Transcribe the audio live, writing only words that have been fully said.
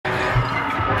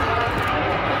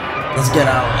Let's get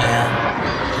out, man.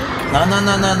 No, no,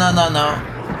 no, no, no, no, no.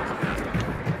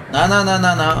 No, no, no,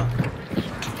 no, no.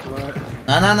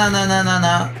 No, no, no, no, no, no,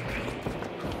 no.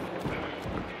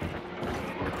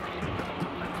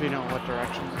 Do you know what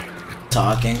direction?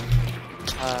 Talking.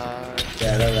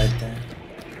 Yeah, they're right there.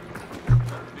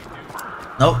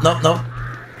 Nope, nope, nope.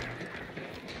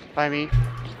 By me.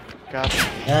 Got it.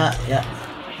 Yeah, yeah.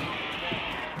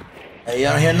 Hey, you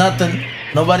don't hear nothing.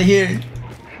 Nobody here.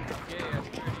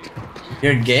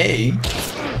 You're gay.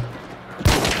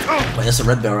 Wait, there's a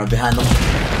red barrel right behind him.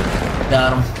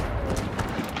 Got him.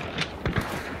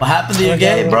 What happened to you,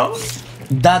 gay, bro?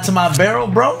 Died to my barrel,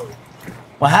 bro?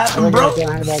 What happened, bro? Yeah.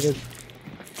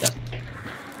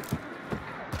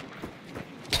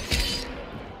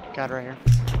 Got it right here.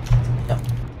 Yep.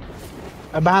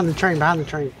 Behind the train, behind the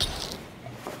train.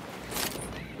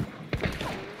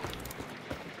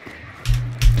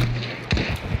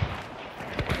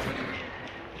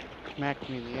 Smacked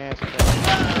me in the ass.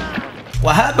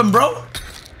 What happened, bro?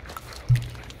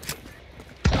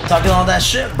 Talking all that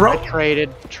shit, bro. I traded.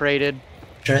 Trade?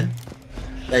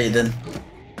 Yeah, you didn't.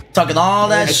 Talking all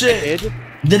that shit.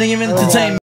 Didn't even entertain me.